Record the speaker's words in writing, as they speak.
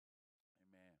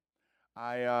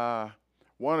I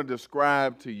want to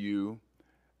describe to you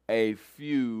a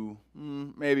few,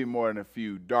 maybe more than a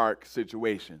few, dark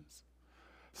situations.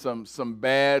 Some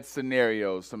bad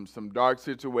scenarios, some dark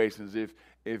situations.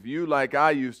 If you like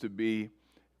I used to be,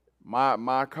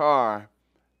 my car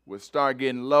would start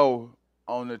getting low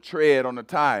on the tread on the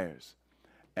tires,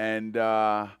 and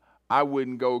I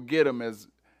wouldn't go get them as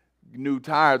new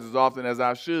tires as often as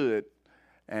I should.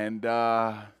 And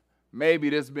maybe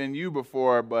this been you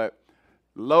before, but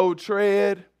low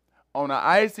tread on an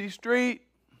icy street,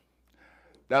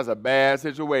 that's a bad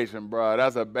situation, bro.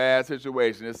 That's a bad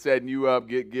situation. It's setting you up.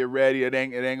 Get ready. It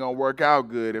ain't gonna work out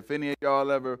good. If any of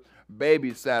y'all ever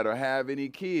babysat or have any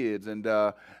kids and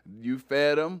you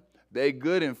fed them, they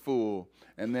good and full.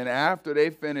 And then after they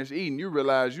finish eating, you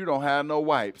realize you don't have no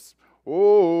wipes.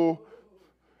 Oh,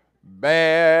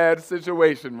 bad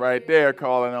situation right there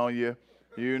calling on you.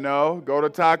 You know, go to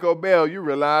Taco Bell, you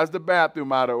realize the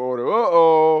bathroom out of order.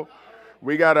 Uh-oh,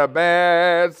 we got a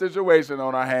bad situation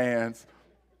on our hands.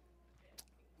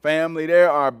 Family,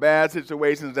 there are bad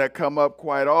situations that come up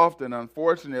quite often.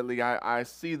 Unfortunately, I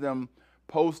see them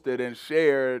posted and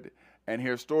shared and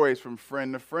hear stories from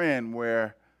friend to friend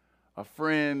where a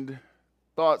friend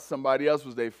thought somebody else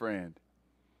was their friend,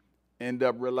 end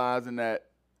up realizing that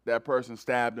that person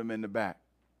stabbed them in the back.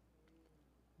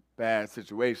 Bad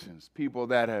situations. People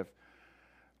that have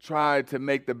tried to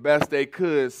make the best they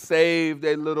could, saved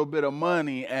a little bit of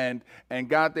money and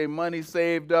got their money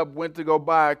saved up, went to go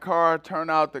buy a car, turned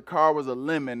out the car was a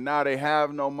lemon. Now they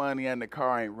have no money and the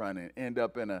car ain't running. End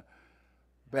up in a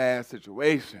bad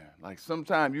situation. Like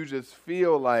sometimes you just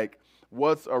feel like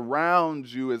what's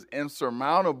around you is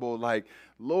insurmountable. Like,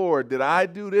 Lord, did I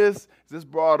do this? Is this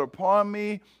brought upon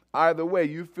me? Either way,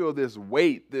 you feel this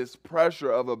weight, this pressure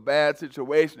of a bad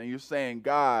situation, and you're saying,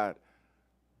 God,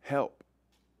 help,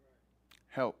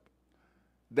 help.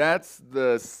 That's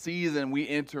the season we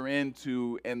enter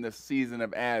into in the season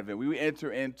of Advent. We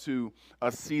enter into a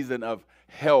season of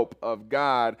help of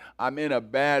God. I'm in a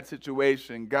bad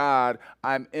situation. God,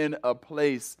 I'm in a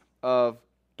place of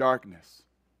darkness.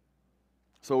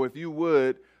 So if you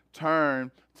would,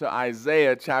 turn to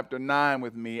Isaiah chapter 9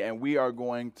 with me, and we are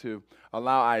going to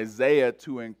allow Isaiah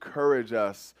to encourage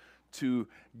us, to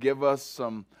give us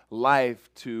some life,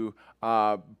 to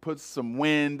put some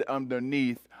wind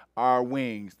underneath our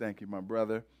wings. Thank you, my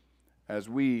brother. As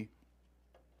we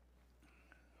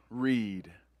read,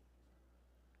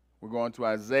 we're going to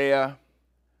Isaiah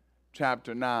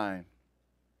chapter 9.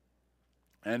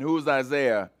 And who's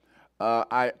Isaiah?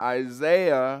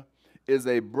 Isaiah is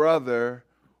a brother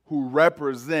who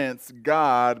represents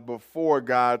God before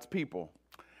God's people.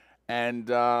 And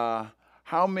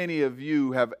how many of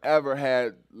you have ever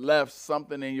had left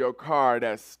something in your car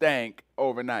that stank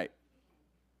overnight?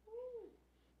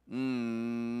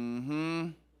 Mm-hmm.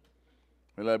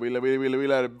 We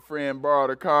let a friend borrow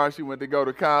the car. She went to go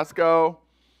to Costco,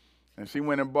 and she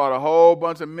went and bought a whole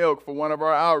bunch of milk for one of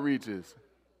our outreaches.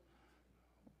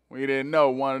 We didn't know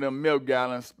one of them milk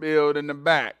gallons spilled in the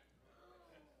back.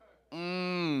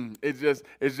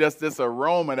 It's just this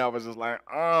aroma that was just like,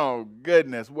 oh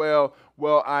goodness. Well,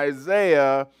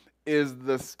 Isaiah is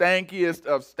the stankiest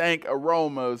of stank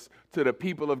aromas to the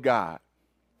people of God.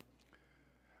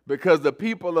 Because the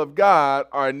people of God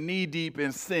are knee deep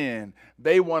in sin.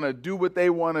 They want to do what they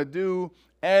want to do,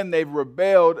 and they've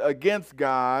rebelled against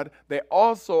God. They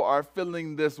also are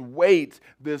feeling this weight,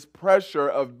 this pressure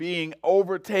of being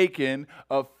overtaken,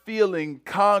 of feeling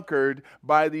conquered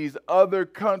by these other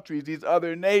countries, these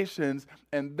other nations,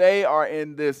 and they are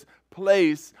in this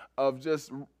place of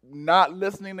just not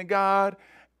listening to God.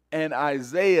 And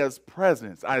Isaiah's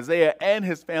presence, Isaiah and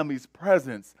his family's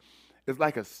presence, is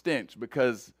like a stench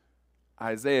because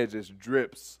Isaiah just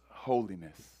drips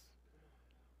holiness.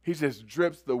 He just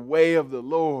drips the way of the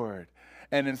Lord.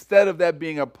 And instead of that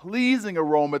being a pleasing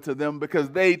aroma to them because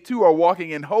they too are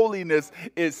walking in holiness,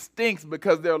 it stinks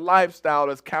because their lifestyle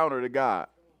is counter to God.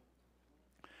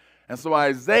 And so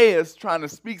Isaiah is trying to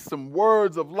speak some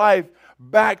words of life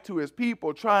back to his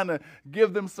people, trying to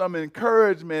give them some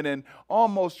encouragement. And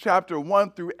almost chapter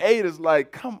 1 through 8 is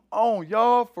like, come on,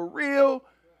 y'all, for real?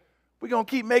 We're going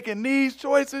to keep making these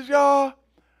choices, y'all?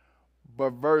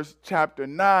 But chapter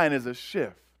 9 is a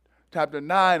shift. Chapter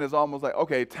 9 is almost like,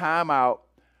 okay, time out.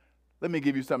 Let me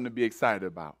give you something to be excited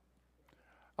about.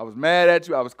 I was mad at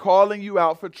you. I was calling you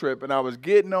out for trip, and I was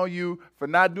getting on you for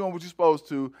not doing what you're supposed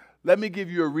to. Let me give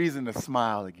you a reason to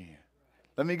smile again.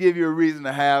 Let me give you a reason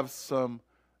to have some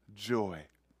joy.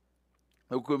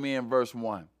 Look with me in verse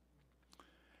 1. It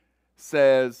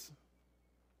says,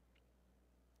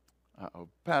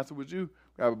 Pastor, would you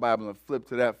grab a Bible and flip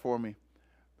to that for me?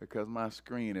 because my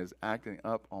screen is acting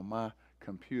up on my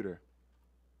computer.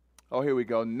 Oh, here we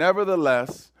go.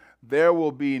 Nevertheless, there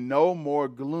will be no more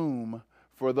gloom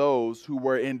for those who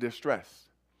were in distress.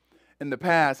 In the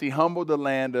past, he humbled the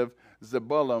land of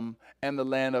Zebulun and the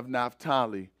land of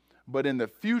Naphtali. But in the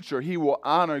future, he will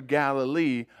honor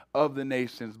Galilee of the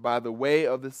nations by the way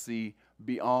of the sea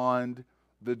beyond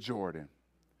the Jordan.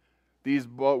 These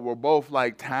were both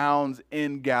like towns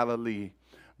in Galilee.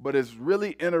 But it's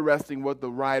really interesting what the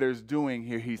writer's doing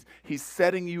here. He's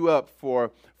setting you up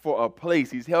for a place.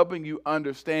 He's helping you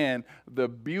understand the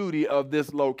beauty of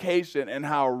this location and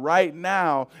how right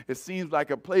now it seems like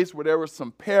a place where there was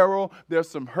some peril, there's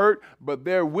some hurt, but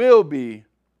there will be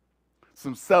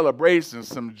some celebration,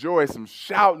 some joy, some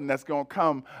shouting that's going to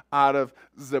come out of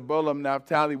Zebulun,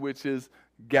 Naphtali, which is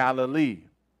Galilee.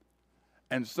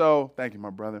 And so, thank you, my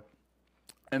brother.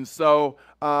 And so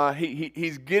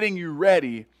he's getting you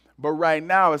ready, but right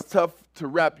now it's tough to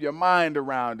wrap your mind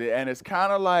around it. And it's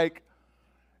kind of like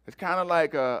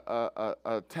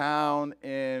a town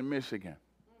in Michigan.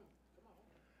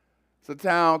 It's a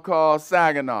town called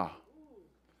Saginaw.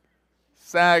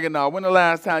 Saginaw. When the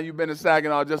last time you've been to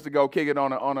Saginaw just to go kick it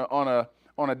on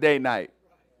a date night?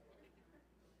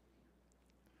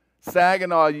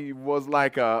 Saginaw was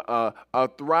like a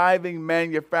thriving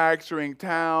manufacturing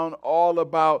town, all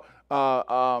about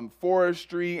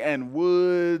forestry and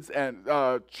woods, and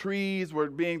trees were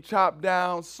being chopped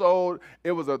down, sold.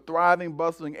 It was a thriving,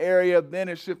 bustling area. Then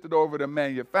it shifted over to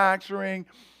manufacturing.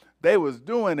 They was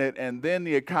doing it, and then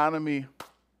the economy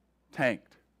tanked.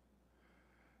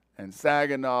 And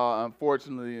Saginaw,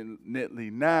 unfortunately,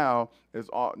 now is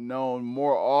known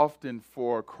more often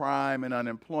for crime and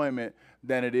unemployment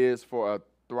than it is for a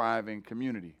thriving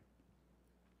community.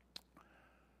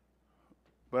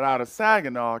 But out of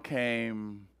Saginaw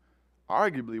came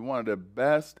arguably one of the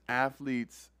best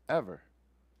athletes ever,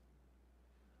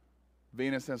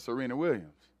 Venus and Serena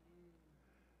Williams.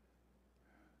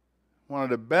 One of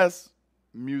the best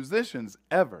musicians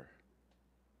ever,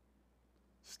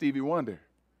 Stevie Wonder.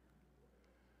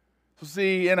 So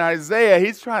see, in Isaiah,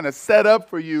 he's trying to set up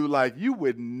for you like you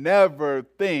would never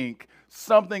think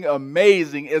something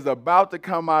amazing is about to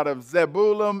come out of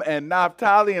Zebulun and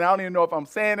Naphtali, and I don't even know if I'm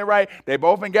saying it right. They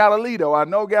both in Galilee, though. I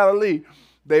know Galilee.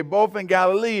 They both in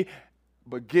Galilee,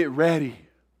 but get ready.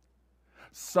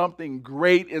 Something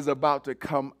great is about to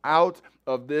come out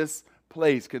of this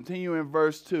place. Continue in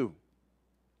verse 2.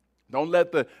 Don't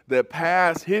let the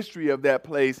past history of that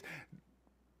place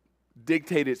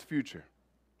dictate its future.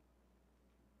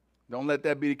 Don't let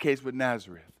that be the case with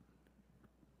Nazareth.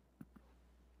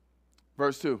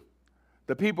 Verse 2.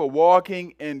 The people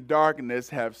walking in darkness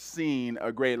have seen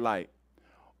a great light.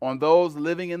 On those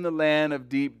living in the land of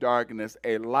deep darkness,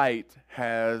 a light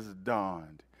has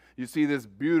dawned. You see this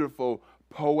beautiful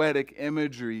poetic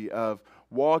imagery of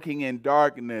walking in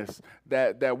darkness,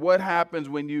 that what happens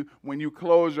when you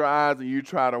close your eyes and you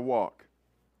try to walk?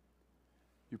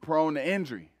 You're prone to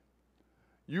injury.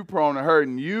 You're prone to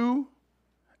hurting you,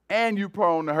 and you're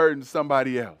prone to hurting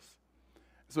somebody else.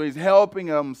 So he's helping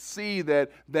them see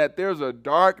that there's a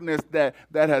darkness that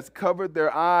has covered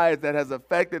their eyes, that has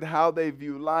affected how they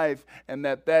view life, and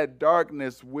that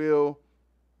darkness will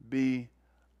be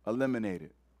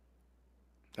eliminated.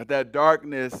 That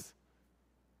darkness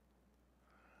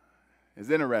is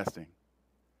interesting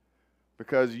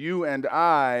because you and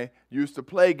I used to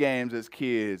play games as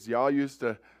kids. Y'all used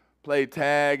to play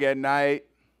tag at night.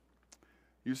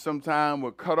 You sometimes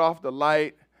would cut off the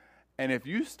light, and if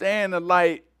you stay in the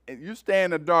light, if you stay in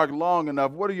the dark long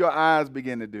enough, what do your eyes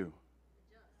begin to do?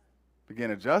 Begin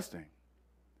adjusting.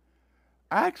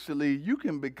 Actually, you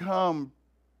can become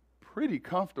pretty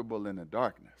comfortable in the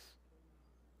darkness.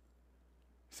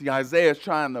 See, Isaiah is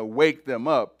trying to wake them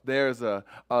up. There's a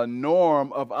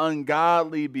norm of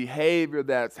ungodly behavior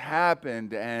that's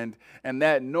happened, and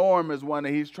that norm is one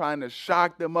that he's trying to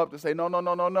shock them up to say,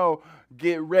 no.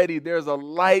 Get ready. There's a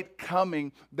light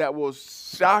coming that will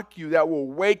shock you, that will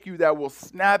wake you, that will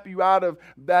snap you out of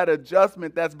that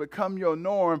adjustment that's become your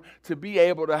norm to be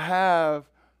able to have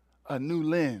a new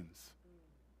lens,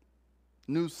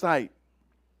 new sight.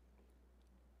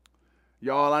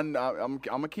 Y'all, I'm going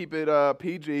to keep it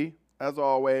PG, as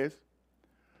always.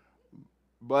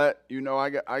 But, you know,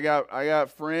 I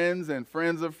got friends and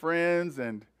friends of friends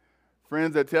and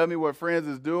friends that tell me what friends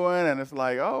is doing, and it's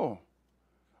like, oh,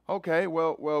 okay,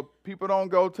 well, people don't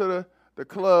go to the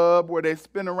club where they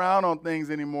spin around on things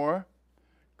anymore,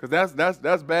 because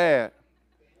that's bad.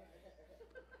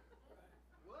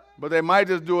 But they might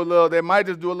just do a little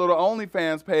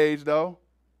OnlyFans page, though.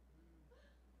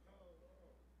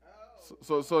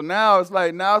 So now it's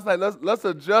like let's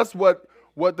adjust what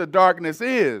what the darkness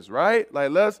is, right?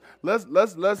 Like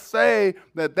let's say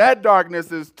that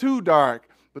darkness is too dark,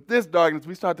 but this darkness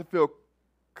we start to feel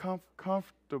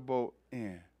comfortable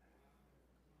in.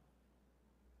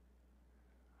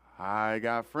 I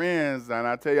got friends, and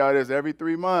I tell y'all this every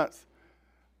 3 months,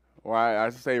 or I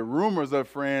say rumors of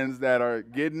friends that are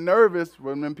getting nervous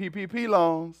with them PPP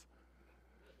loans,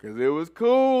 because it was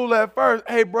cool at first.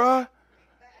 Hey, bruh,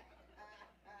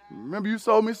 remember you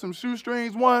sold me some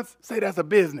shoestrings once? Say that's a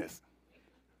business.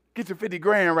 Get your 50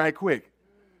 grand right quick.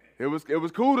 It was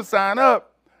cool to sign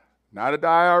up. Now that the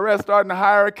IRS starting to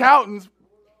hire accountants,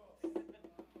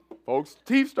 folks'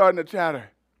 teeth starting to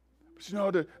chatter. But you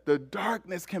know, the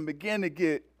darkness can begin to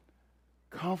get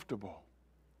comfortable.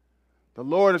 The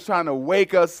Lord is trying to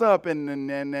wake us up, and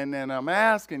I'm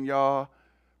asking y'all,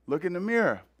 look in the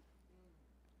mirror.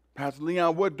 Pastor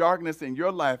Leon, what darkness in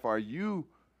your life are you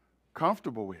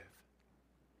comfortable with?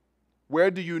 Where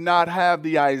do you not have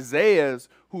the Isaiahs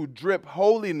who drip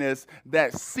holiness,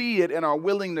 that see it and are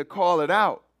willing to call it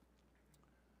out?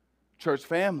 Church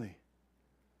family,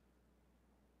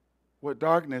 what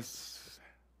darkness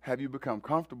have you become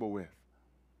comfortable with?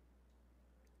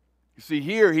 You see,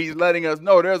 here he's letting us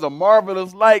know there's a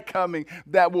marvelous light coming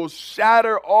that will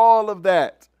shatter all of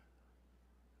that.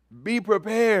 Be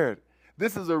prepared.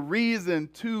 This is a reason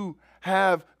to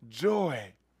have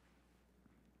joy,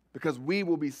 because we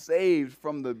will be saved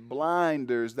from the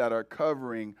blinders that are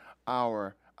covering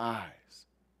our eyes.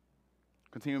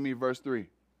 Continue with me, verse 3.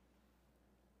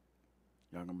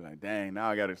 Y'all gonna be like, dang, now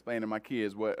I got to explain to my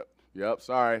kids what. Yep,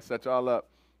 sorry, set y'all up.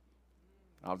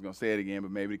 I was going to say it again, but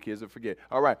maybe the kids will forget.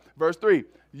 All right, verse 3.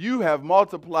 You have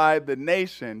multiplied the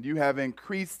nation. You have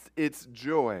increased its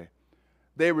joy.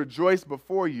 They rejoice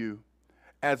before you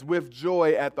as with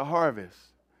joy at the harvest,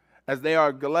 as they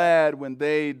are glad when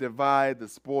they divide the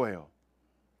spoil.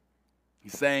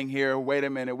 He's saying here, wait a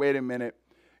minute.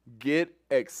 Get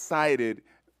excited.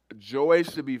 Joy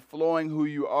should be flowing who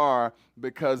you are,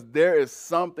 because there is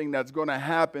something that's going to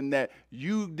happen that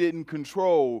you didn't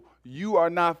control. You are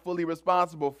not fully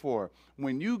responsible for.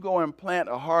 When you go and plant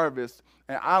a harvest,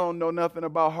 and I don't know nothing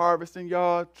about harvesting,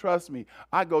 y'all, trust me,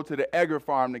 I go to the Egger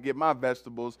farm to get my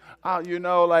vegetables. I don't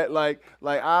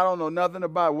know nothing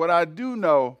about it. What I do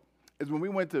know is when we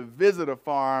went to visit a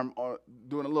farm or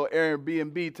doing a little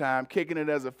Airbnb time, kicking it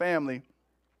as a family,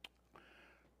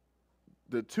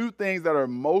 the two things that are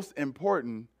most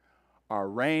important are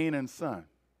rain and sun.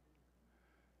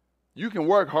 You can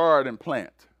work hard and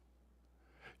plant.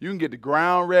 You can get the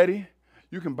ground ready.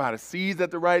 You can buy the seeds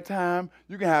at the right time.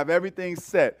 You can have everything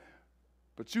set.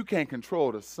 But you can't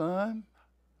control the sun,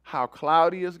 how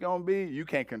cloudy it's going to be. You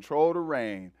can't control the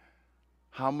rain,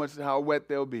 how wet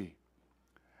they'll be.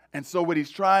 And so what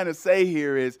he's trying to say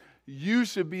here is, you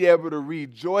should be able to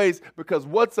rejoice, because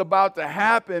what's about to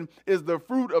happen is the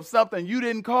fruit of something you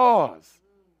didn't cause.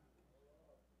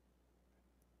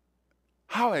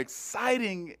 How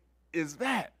exciting is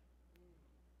that?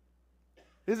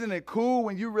 Isn't it cool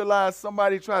when you realize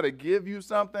somebody tried to give you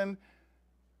something?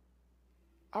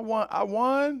 I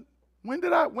won. When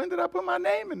did I put my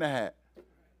name in the hat?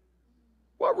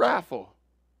 What raffle?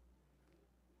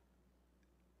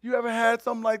 You ever had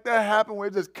something like that happen where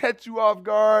it just catch you off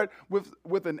guard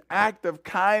with an act of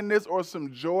kindness or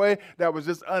some joy that was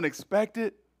just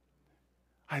unexpected?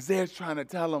 Isaiah's trying to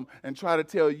tell them and try to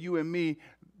tell you and me,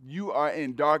 you are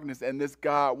in darkness, and this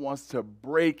God wants to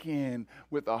break in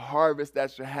with a harvest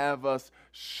that should have us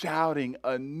shouting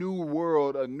a new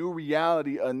world, a new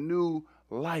reality, a new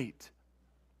light.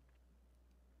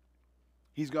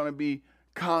 He's going to be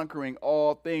conquering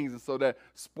all things. And so that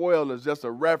spoil is just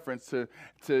a reference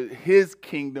to his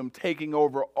kingdom taking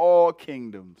over all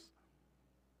kingdoms.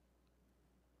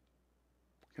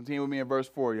 Continue with me in verse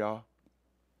 4, y'all.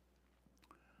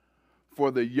 For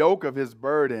the yoke of his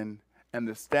burden and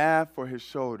the staff for his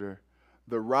shoulder,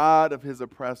 the rod of his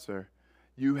oppressor,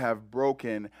 you have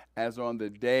broken as on the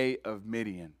day of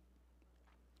Midian.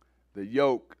 The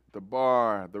yoke, the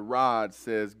bar, the rod,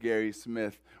 says Gary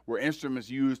Smith, were instruments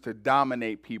used to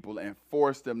dominate people and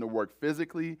force them to work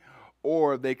physically,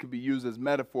 or they could be used as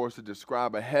metaphors to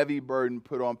describe a heavy burden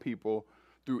put on people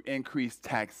through increased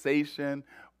taxation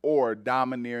or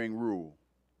domineering rule.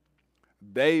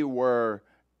 They were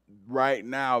right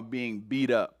now being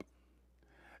beat up.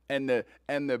 And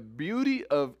the beauty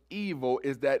of evil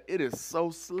is that it is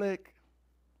so slick.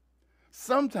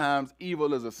 Sometimes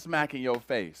evil is a smack in your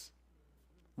face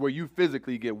where you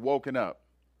physically get woken up.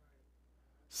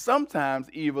 Sometimes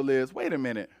evil is, wait a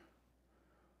minute,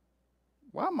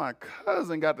 why my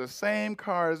cousin got the same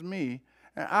car as me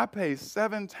and I pay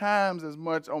 7 times as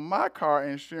much on my car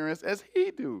insurance as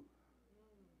he do?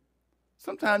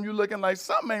 Sometimes you're looking like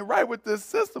something ain't right with this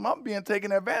system. I'm being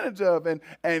taken advantage of.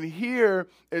 And here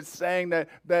it's saying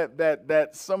that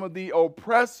some of the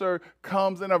oppressor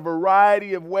comes in a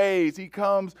variety of ways. He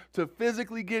comes to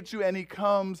physically get you, and he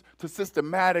comes to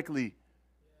systematically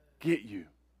get you.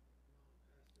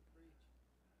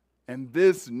 And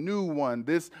this new one,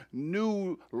 this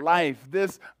new life,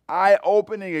 this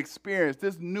eye-opening experience,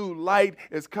 this new light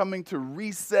is coming to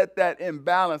reset that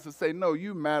imbalance and say, no,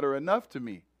 you matter enough to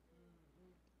me.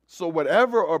 So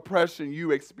whatever oppression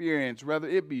you experience, whether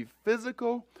it be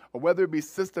physical or whether it be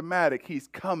systematic, he's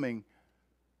coming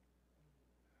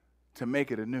to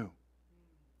make it anew.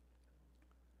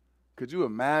 Could you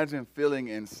imagine feeling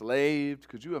enslaved?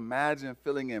 Could you imagine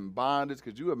feeling in bondage?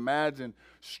 Could you imagine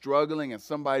struggling and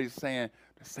somebody saying,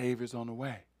 the Savior's on the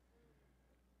way?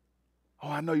 Oh,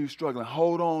 I know you're struggling.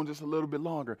 Hold on just a little bit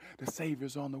longer. The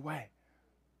Savior's on the way.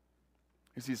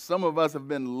 You see, some of us have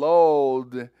been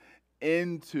lulled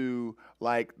into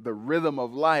like the rhythm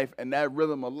of life, and that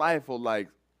rhythm of life will like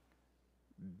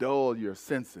dull your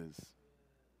senses.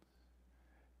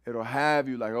 It'll have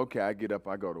you like, okay, I get up,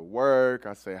 I go to work,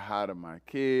 I say hi to my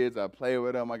kids, I play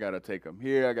with them, I got to take them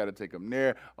here, I got to take them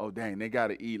there. Oh, dang, they got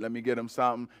to eat. Let me get them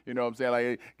something. You know what I'm saying?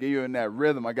 Like, get you in that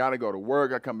rhythm. I got to go to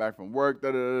work. I come back from work,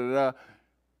 da-da-da-da-da.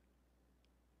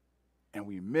 And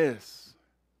we miss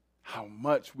how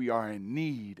much we are in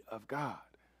need of God.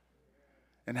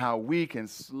 And how we can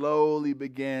slowly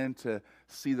begin to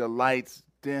see the lights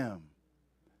dim.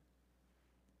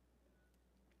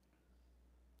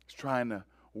 It's trying to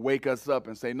wake us up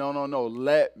and say, no,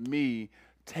 let me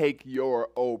take your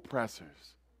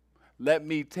oppressors. Let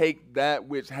me take that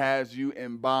which has you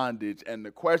in bondage. And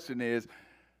the question is,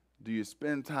 do you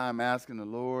spend time asking the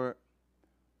Lord,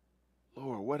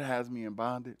 what has me in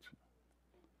bondage?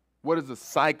 What is the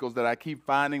cycles that I keep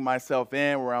finding myself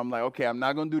in where I'm like, okay, I'm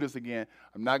not going to do this again.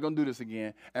 I'm not going to do this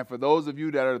again. And for those of you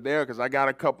that are there, because I got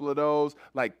a couple of those,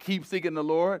 like keep seeking the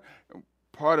Lord.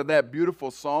 Part of that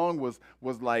beautiful song was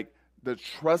like the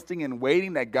trusting and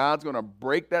waiting that God's going to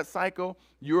break that cycle.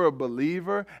 You're a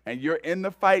believer and you're in the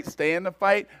fight. Stay in the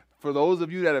fight. For those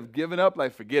of you that have given up,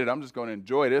 like forget it. I'm just going to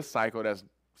enjoy this cycle that's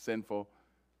sinful.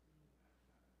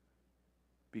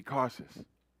 Be cautious.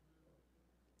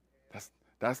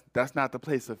 That's not the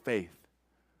place of faith.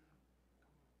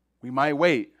 We might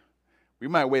wait. We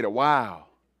might wait a while.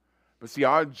 But see,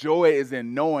 our joy is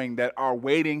in knowing that our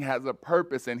waiting has a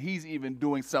purpose, and he's even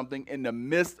doing something in the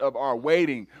midst of our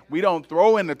waiting. We don't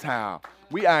throw in the towel.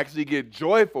 We actually get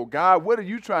joyful. God, what are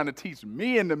you trying to teach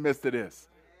me in the midst of this?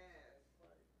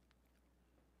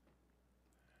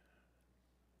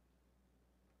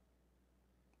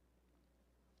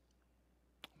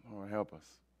 Lord, help us.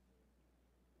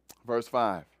 Verse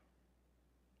 5.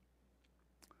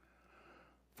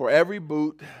 For every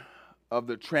boot of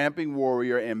the tramping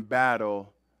warrior in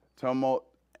battle, tumult,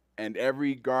 and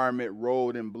every garment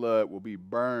rolled in blood will be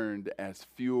burned as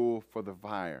fuel for the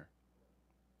fire.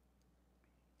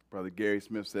 Brother Gary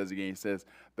Smith says again, he says,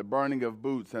 the burning of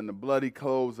boots and the bloody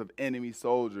clothes of enemy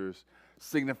soldiers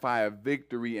signify a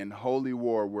victory in holy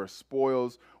war where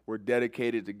spoils were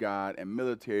dedicated to God and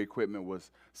military equipment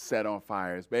was set on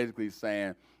fire. It's basically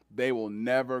saying, they will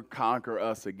never conquer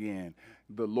us again.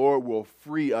 The Lord will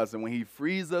free us. And when he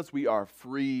frees us, we are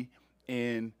free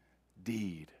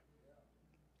indeed.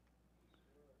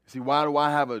 See, why do I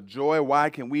have a joy? Why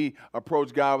can we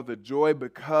approach God with a joy?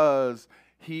 Because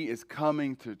he is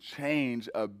coming to change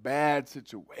a bad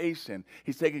situation.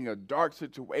 He's taking a dark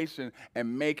situation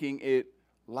and making it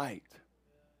light.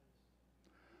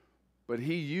 But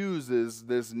he uses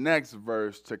this next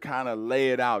verse to kind of lay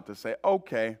it out, to say,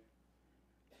 okay,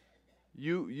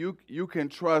 You can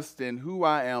trust in who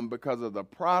I am because of the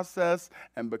process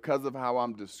and because of how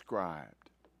I'm described.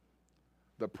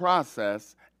 The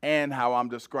process and how I'm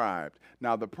described.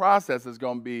 Now, the process is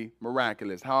going to be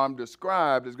miraculous. How I'm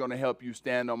described is going to help you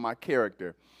stand on my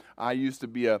character. I used to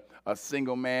be a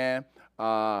single man,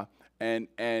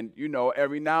 and you know,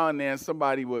 every now and then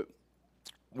somebody would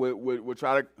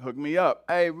try to hook me up.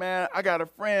 Hey, man, I got a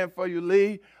friend for you,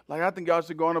 Lee. Like, I think y'all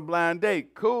should go on a blind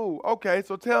date. Cool. Okay,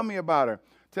 so tell me about her.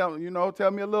 Tell me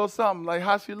a little something. Like,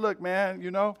 how she look, man,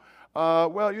 you know?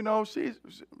 Well, you know, she's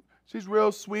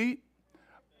real sweet.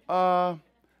 I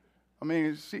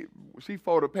mean, she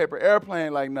fold a paper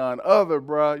airplane like none other,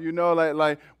 bruh. You know,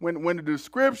 like when the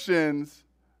descriptions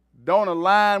don't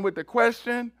align with the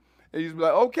question, and you just be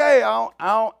like, okay, I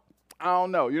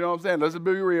don't know. You know what I'm saying? Let's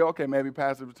be real. Okay, maybe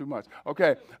passive too much.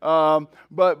 Okay,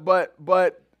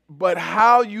 but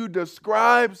how you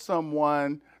describe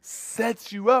someone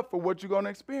sets you up for what you're going to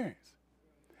experience.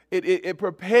 It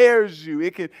prepares you.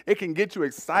 It can get you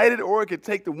excited, or it can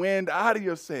take the wind out of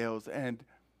your sails. And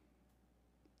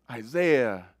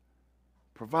Isaiah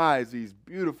provides these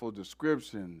beautiful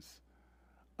descriptions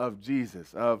of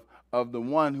Jesus, of the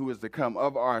one who is to come,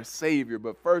 of our Savior.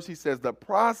 But first he says the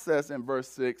process in verse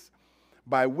 6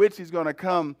 by which he's going to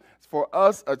come. For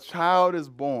us a child is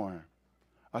born,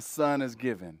 a son is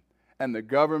given, and the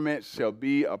government shall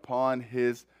be upon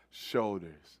his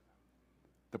shoulders.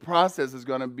 The process is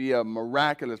going to be a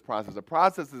miraculous process. The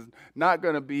process is not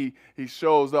going to be he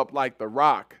shows up like the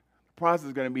Rock. The process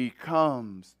is going to be he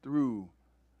comes through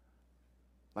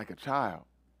like a child.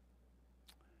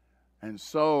 And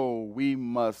so we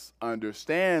must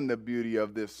understand the beauty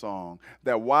of this song,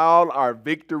 that while our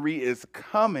victory is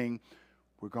coming,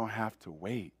 we're going to have to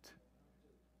wait.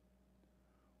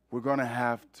 We're going to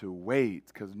have to wait,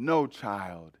 because no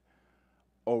child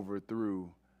overthrew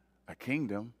a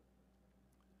kingdom.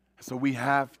 So we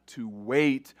have to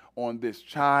wait on this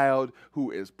child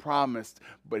who is promised,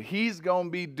 but he's going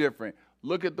to be different.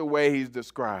 Look at the way he's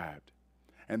described.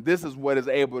 And this is what is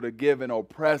able to give an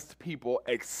oppressed people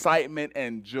excitement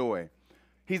and joy.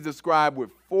 He's described with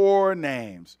 4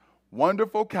 names: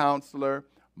 Wonderful Counselor,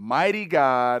 Mighty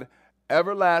God,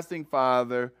 Everlasting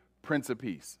Father, Prince of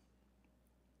Peace.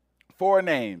 4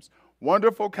 names: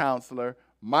 Wonderful Counselor,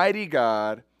 Mighty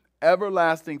God,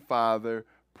 Everlasting Father,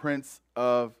 Prince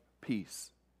of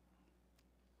Peace.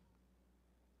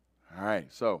 All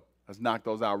right, so let's knock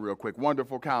those out real quick.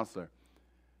 Wonderful Counselor.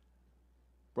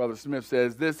 Brother Smith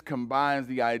says this combines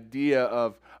the idea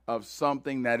of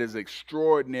something that is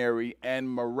extraordinary and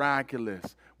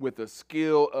miraculous with a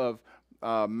skill of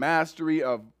mastery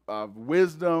of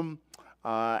wisdom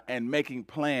and making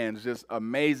plans, just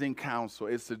amazing counsel.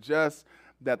 It suggests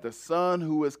that the Son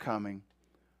who is coming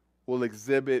will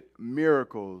exhibit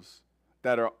miracles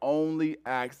that are only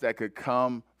acts that could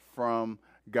come from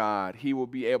God. He will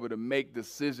be able to make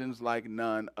decisions like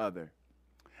none other.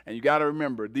 And you got to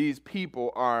remember, these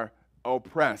people are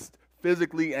oppressed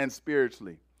physically and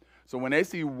spiritually. So when they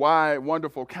see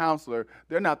Wonderful Counselor,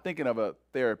 they're not thinking of a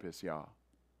therapist, y'all.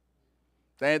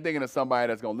 They ain't thinking of somebody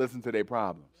that's going to listen to their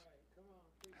problems.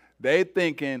 They're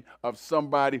thinking of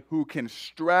somebody who can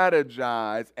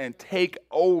strategize and take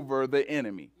over the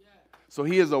enemy. So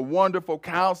he is a wonderful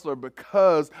counselor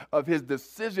because of his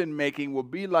decision-making will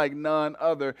be like none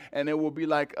other, and it will be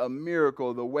like a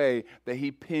miracle the way that he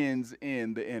pins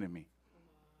in the enemy.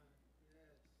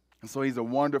 And so he's a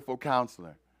wonderful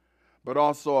counselor, but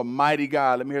also a mighty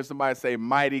God. Let me hear somebody say,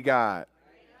 mighty God.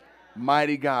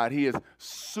 Mighty God. He is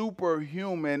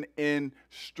superhuman in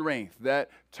strength.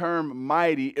 That term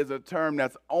mighty is a term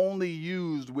that's only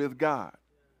used with God.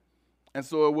 And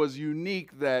so it was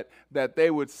unique that they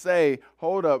would say,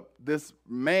 hold up, this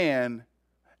man,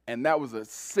 and that was a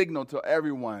signal to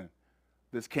everyone,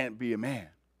 this can't be a man.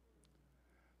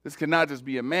 This cannot just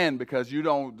be a man, because you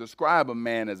don't describe a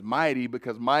man as mighty,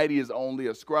 because mighty is only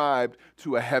ascribed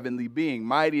to a heavenly being.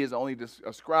 Mighty is only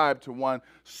ascribed to one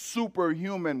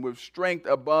superhuman with strength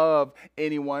above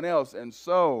anyone else. And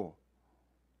so,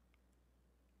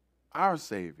 our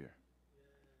Savior,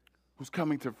 who's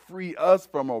coming to free us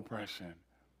from oppression,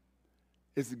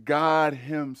 is God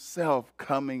himself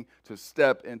coming to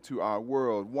step into our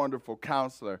world. Wonderful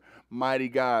Counselor, Mighty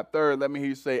God. Third, let me hear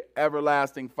you say,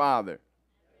 Everlasting Father.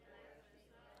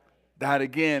 That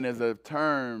again is a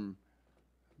term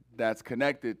that's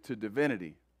connected to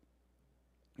divinity.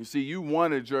 You see, you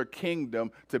wanted your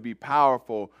kingdom to be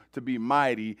powerful, to be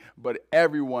mighty, but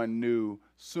everyone knew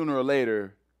sooner or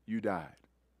later you died.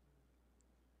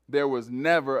 There was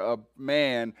never a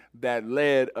man that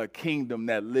led a kingdom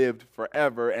that lived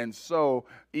forever, and so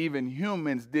even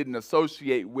humans didn't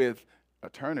associate with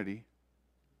eternity.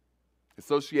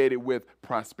 Associated with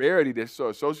prosperity, they're so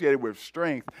associated with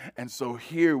strength. And so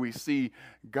here we see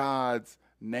God's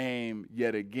name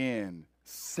yet again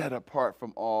set apart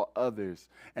from all others,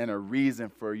 and a reason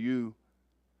for you,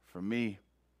 for me,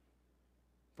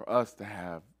 for us to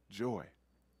have joy.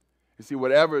 You see,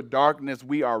 whatever darkness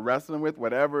we are wrestling with,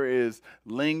 whatever is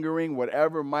lingering,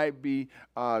 whatever might be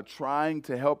trying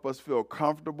to help us feel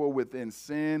comfortable within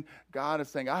sin, God is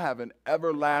saying, I have an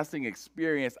everlasting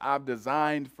experience I've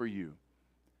designed for you.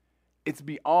 It's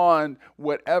beyond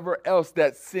whatever else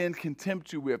that sin can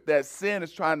tempt you with. That sin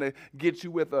is trying to get you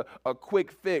with a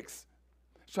quick fix.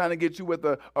 It's trying to get you with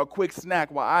a quick snack,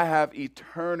 while I have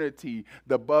eternity.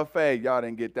 The buffet, y'all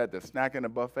didn't get that, the snack in the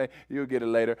buffet. You'll get it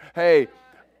later. Hey,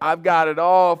 I've got it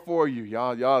all for you.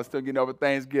 Y'all are still getting over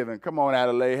Thanksgiving. Come on,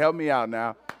 Adelaide, help me out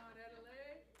now.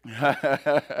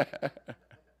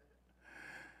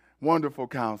 Wonderful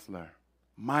Counselor,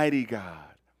 Mighty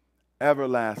God,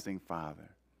 Everlasting Father,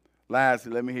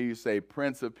 Lastly, let me hear you say,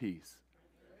 Prince of Peace.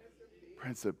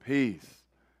 Prince of Peace.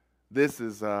 This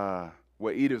is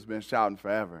what Edith's been shouting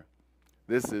forever.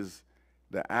 This is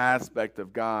the aspect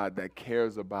of God that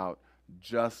cares about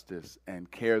justice and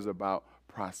cares about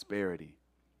prosperity.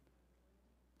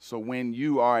 So when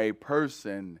you are a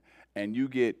person and you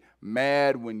get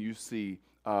mad when you see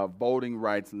voting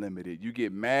rights limited, you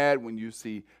get mad when you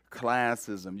see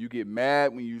classism, you get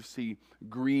mad when you see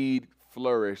greed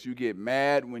flourish, you get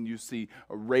mad when you see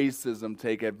racism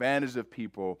take advantage of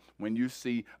people, when you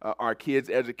see our kids'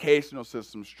 educational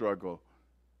system struggle,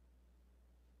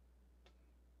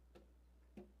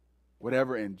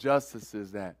 whatever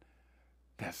injustices that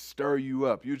stir you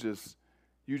up, you just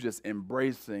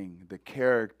embracing the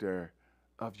character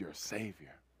of your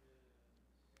Savior,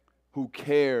 who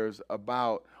cares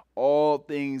about all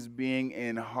things being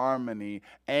in harmony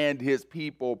and his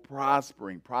people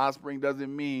prospering. Prospering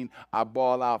doesn't mean I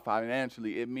ball out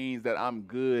financially. It means that I'm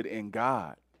good in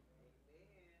God.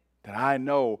 That I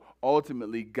know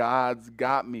ultimately God's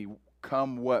got me,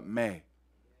 come what may.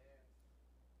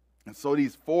 And so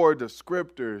these four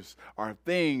descriptors are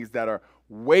things that are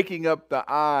waking up the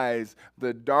eyes,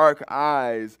 the dark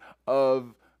eyes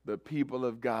of the people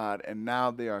of God, and now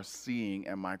they are seeing.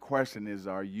 And my question is,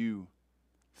 are you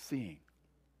seeing?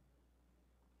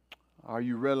 Are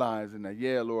you realizing that,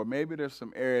 yeah, Lord, maybe there's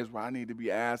some areas where I need to be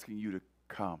asking you to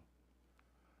come,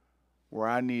 where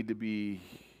I need to be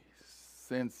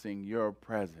sensing your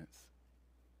presence?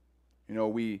 You know,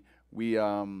 we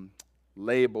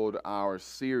labeled our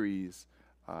series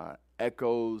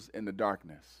Echoes in the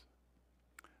Darkness,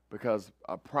 because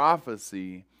a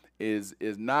prophecy is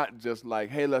not just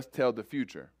like, hey, let's tell the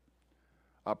future.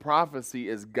 A prophecy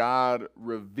is God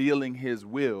revealing his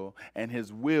will, and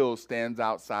his will stands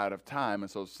outside of time.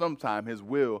 And so sometimes his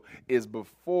will is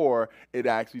before it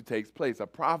actually takes place. A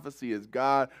prophecy is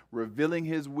God revealing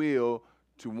his will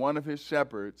to one of his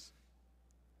shepherds,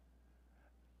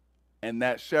 and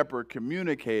that shepherd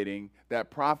communicating, that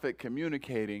prophet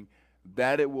communicating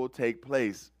that it will take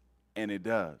place, and it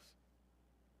does.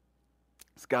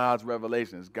 It's God's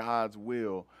revelation. It's God's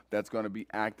will that's going to be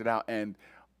acted out. And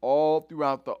all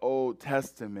throughout the Old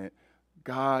Testament,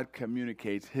 God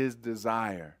communicates his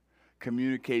desire,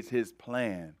 communicates his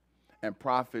plan, and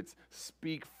prophets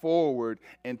speak forward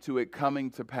into it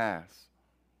coming to pass.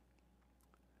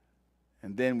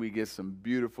 And then we get some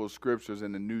beautiful scriptures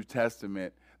in the New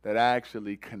Testament that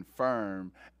actually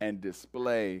confirm and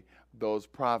display those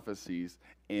prophecies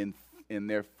in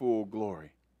their full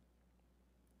glory.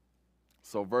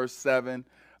 So verse 7,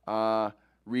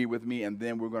 read with me, and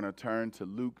then we're going to turn to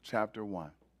Luke chapter 1.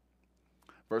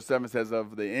 Verse 7 says,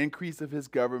 of the increase of his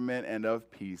government and of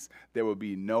peace, there will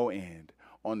be no end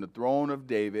on the throne of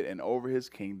David and over his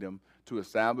kingdom, to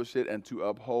establish it and to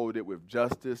uphold it with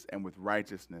justice and with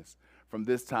righteousness from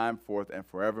this time forth and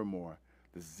forevermore.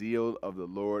 The zeal of the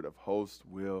Lord of hosts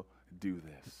will do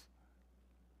this.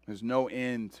 There's no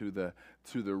end to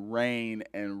the reign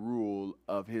and rule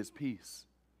of his peace,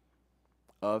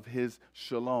 of his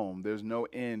shalom. There's no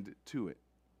end to it.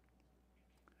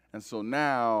 And so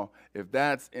now, if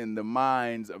that's in the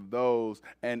minds of those,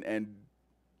 and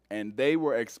they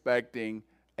were expecting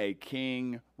a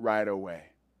king right away.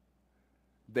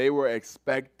 They were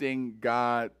expecting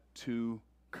God to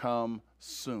come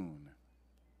soon.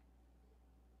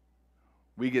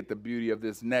 We get the beauty of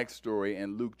this next story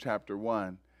in Luke chapter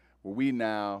 1, where we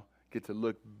now get to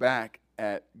look back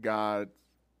at God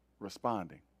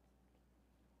responding.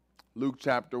 Luke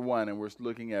chapter 1, and we're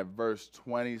looking at verse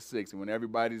 26. And when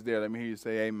everybody's there, let me hear you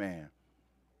say amen.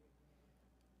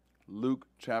 Luke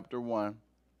chapter 1,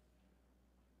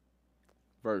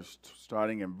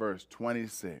 starting in verse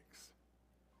 26.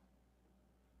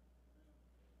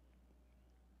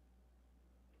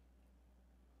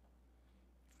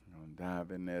 We're going to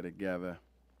dive in there together.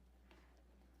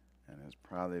 And it's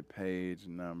probably page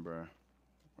number,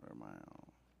 where am I on?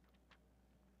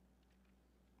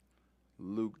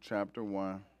 Luke chapter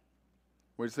 1.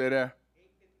 What'd you say there?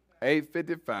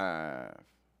 855.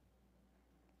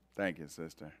 Thank you,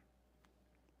 sister.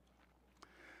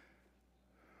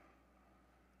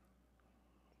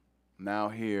 Now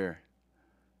hear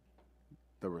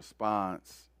the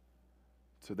response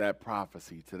to that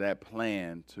prophecy, to that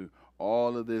plan, to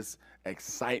all of this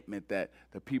excitement that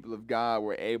the people of God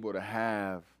were able to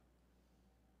have,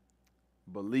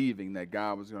 believing that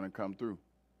God was going to come through.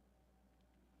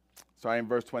 Starting in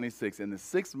verse 26, in the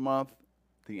 6th month,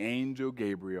 the angel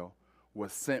Gabriel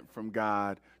was sent from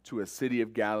God to a city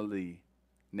of Galilee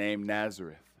named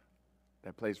Nazareth.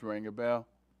 That place ring a bell?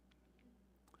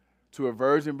 To a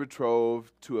virgin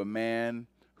betrothed to a man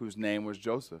whose name was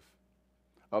Joseph,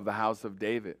 of the house of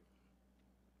David.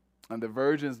 And the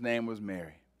virgin's name was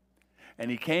Mary.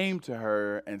 And he came to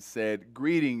her and said,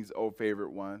 "Greetings, O favored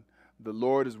one, the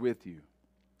Lord is with you."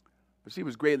 But she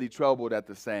was greatly troubled at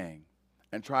the saying,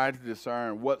 and tried to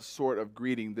discern what sort of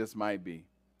greeting this might be.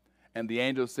 And the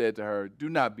angel said to her, "Do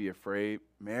not be afraid,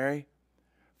 Mary,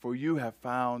 for you have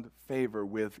found favor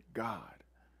with God.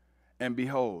 And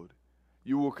behold,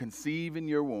 you will conceive in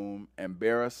your womb and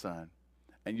bear a son,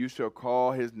 and you shall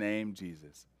call his name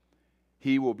Jesus.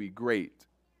 He will be great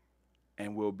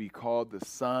and will be called the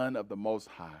Son of the Most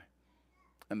High.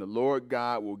 And the Lord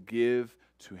God will give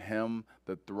to him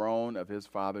the throne of his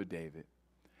father David.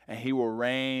 And he will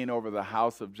reign over the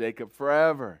house of Jacob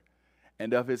forever,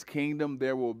 and of his kingdom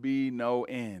there will be no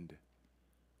end."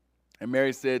 And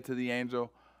Mary said to the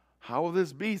angel, "How will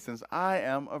this be, since I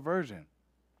am a virgin?"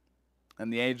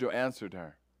 And the angel answered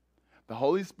her, "The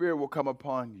Holy Spirit will come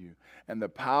upon you, and the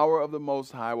power of the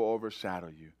Most High will overshadow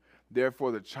you.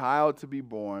 Therefore, the child to be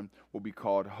born will be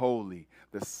called Holy,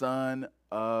 the Son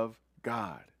of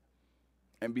God.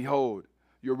 And behold,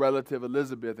 your relative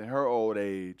Elizabeth in her old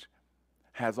age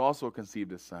has also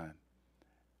conceived a son.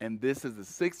 And this is the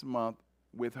 6th month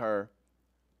with her,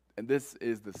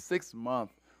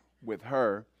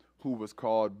 who was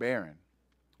called barren.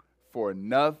 For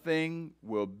nothing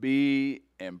will be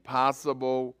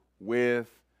impossible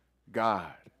with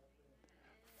God.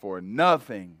 For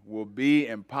nothing will be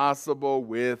impossible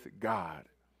with God."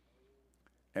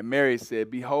 And Mary said,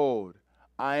 "Behold,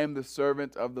 I am the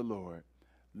servant of the Lord.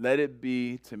 Let it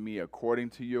be to me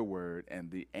according to your word." And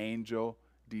the angel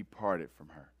departed from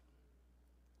her.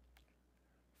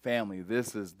 Family,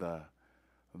 this is the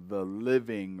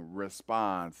living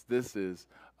response. This is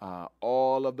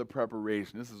all of the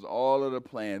preparation. This is all of the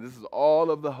plan. This is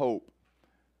all of the hope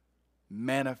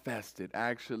manifested,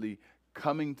 actually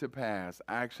coming to pass,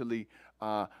 actually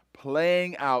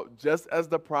playing out just as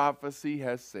the prophecy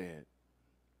has said.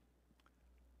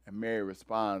 And Mary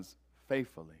responds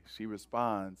faithfully. She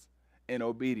responds in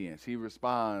obedience. She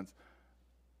responds,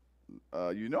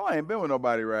 I ain't been with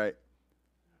nobody, right?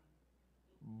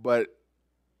 But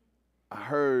I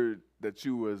heard that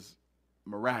you was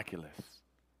miraculous.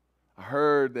 I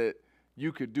heard that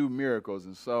you could do miracles,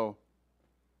 and so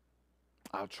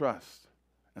I'll trust,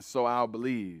 and so I'll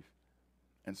believe.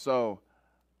 And so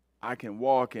I can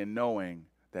walk in knowing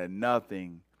that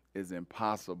nothing is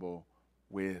impossible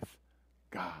with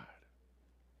God.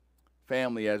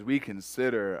 Family, as we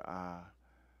consider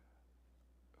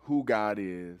who God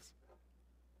is,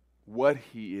 what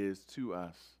he is to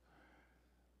us,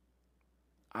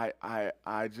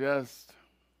 I just,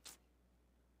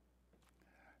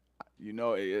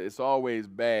 it's always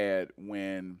bad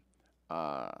when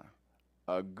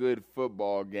a good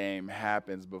football game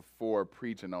happens before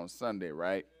preaching on Sunday,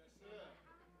 right?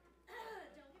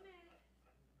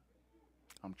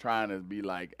 I'm trying to be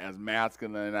like as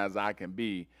masculine as I can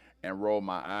be and roll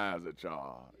my eyes at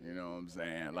y'all. You know what I'm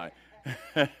saying? Like,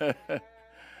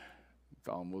 it's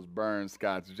almost burned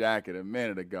Scott's jacket a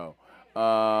minute ago.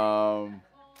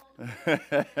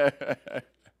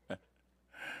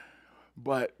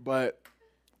 But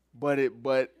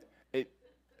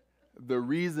the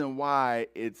reason why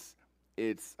it's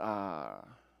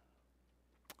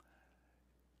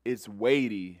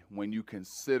weighty when you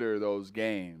consider those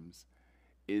games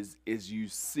is you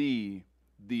see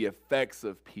the effects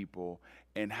of people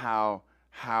and how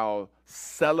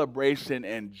celebration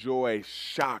and joy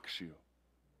shocks you.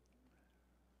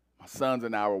 My sons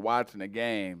and I were watching a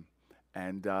game,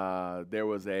 and there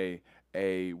was a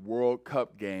World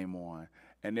Cup game on,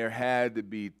 and there had to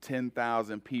be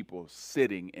 10,000 people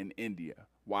sitting in India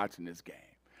watching this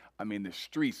game. I mean, the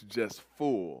streets just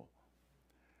full.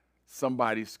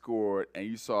 Somebody scored, and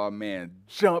you saw a man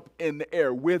jump in the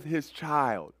air with his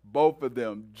child. Both of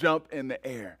them jump in the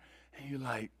air. And you're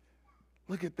like,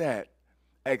 look at that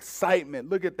excitement.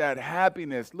 Look at that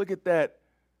happiness. Look at that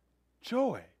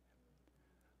joy.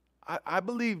 I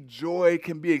believe joy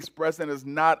can be expressed, and it's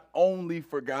not only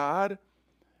for God,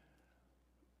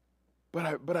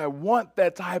 but I want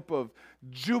that type of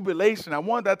jubilation. I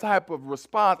want that type of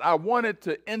response. I want it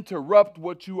to interrupt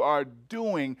what you are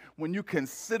doing when you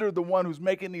consider the one who's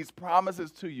making these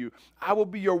promises to you. I will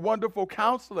be your wonderful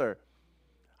counselor.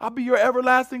 I'll be your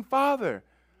everlasting Father.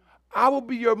 I will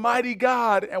be your mighty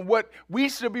God. And what we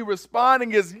should be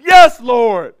responding is, yes,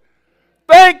 Lord.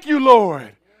 Thank you,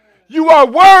 Lord. You are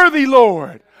worthy,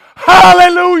 Lord.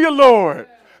 Hallelujah, Lord.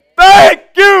 Thank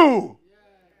you.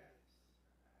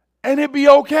 And it be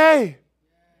okay.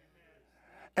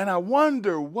 And I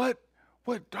wonder what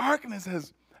darkness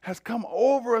has come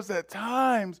over us at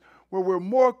times where we're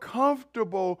more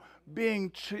comfortable being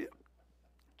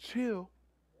chill,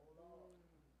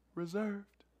 reserved,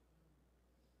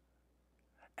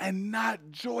 and not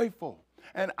joyful.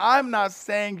 And I'm not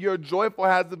saying your joyful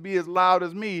has to be as loud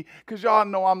as me, because y'all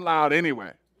know I'm loud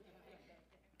anyway.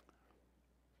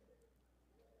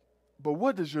 But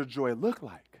what does your joy look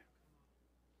like?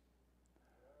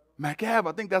 Macab,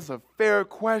 I think that's a fair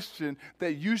question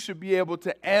that you should be able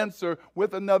to answer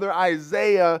with another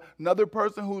Isaiah, another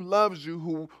person who loves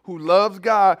you, who loves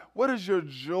God. What does your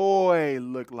joy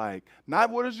look like?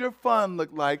 Not what does your fun look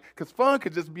like, because fun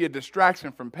could just be a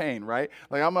distraction from pain, right?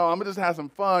 Like I'm going to just have some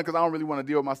fun because I don't really want to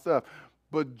deal with my stuff.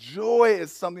 But joy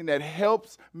is something that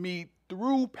helps me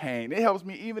through pain. It helps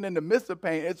me even in the midst of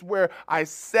pain. It's where I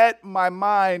set my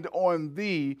mind on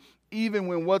thee even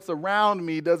when what's around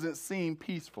me doesn't seem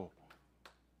peaceful.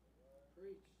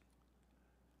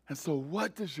 And so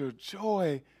what does your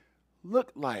joy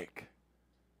look like?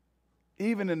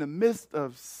 Even in the midst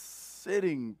of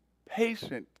sitting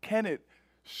patient, can it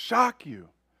shock you?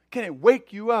 Can it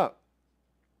wake you up?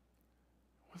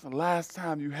 When's the last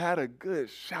time you had a good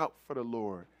shout for the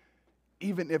Lord?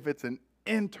 Even if it's an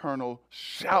internal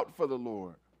shout for the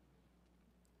Lord.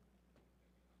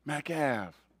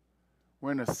 Macab.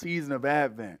 We're in a season of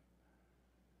Advent.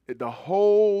 The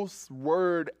whole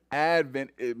word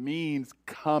Advent, it means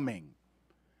coming.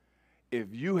 If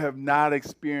you have not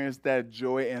experienced that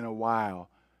joy in a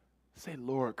while, say,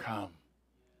 Lord, come.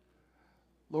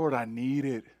 Lord, I need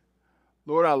it.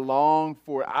 Lord, I long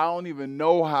for it. I don't even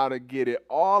know how to get it.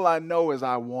 All I know is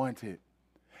I want it.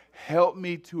 Help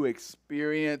me to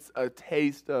experience a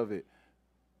taste of it.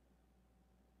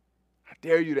 I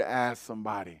dare you to ask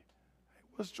somebody,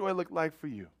 what's joy look like for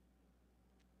you?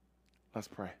 Let's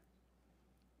pray.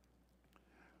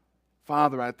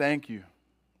 Father, I thank you.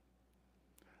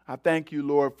 I thank you,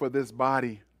 Lord, for this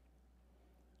body.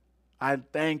 I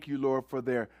thank you, Lord, for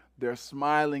their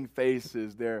smiling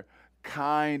faces, their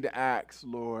kind acts,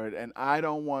 Lord. And I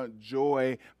don't want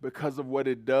joy because of what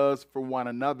it does for one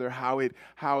another,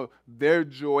 how their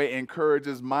joy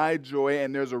encourages my joy,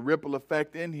 and there's a ripple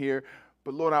effect in here.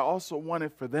 But Lord, I also want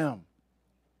it for them.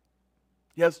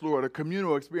 Yes, Lord, a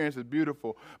communal experience is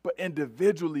beautiful, but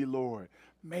individually, Lord,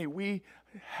 may we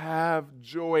have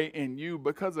joy in you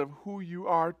because of who you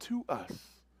are to us.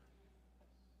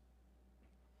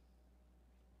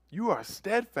 You are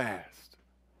steadfast.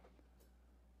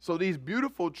 So these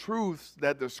beautiful truths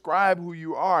that describe who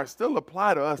you are still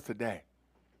apply to us today.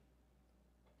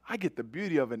 I get the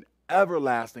beauty of an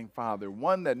everlasting Father,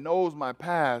 one that knows my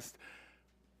past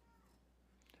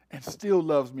and still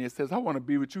loves me and says, I want to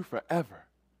be with you forever.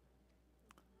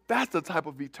 That's the type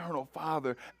of eternal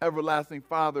Father, everlasting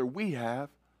Father we have.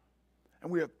 And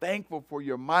we are thankful for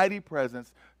your mighty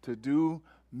presence to do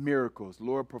miracles.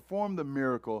 Lord, perform the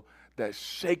miracle that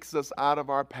shakes us out of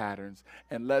our patterns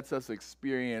and lets us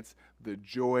experience the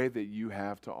joy that you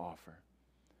have to offer.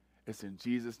 It's in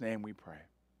Jesus' name we pray.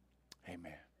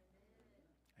 Amen.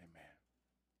 Amen.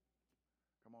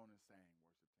 Come on and sing.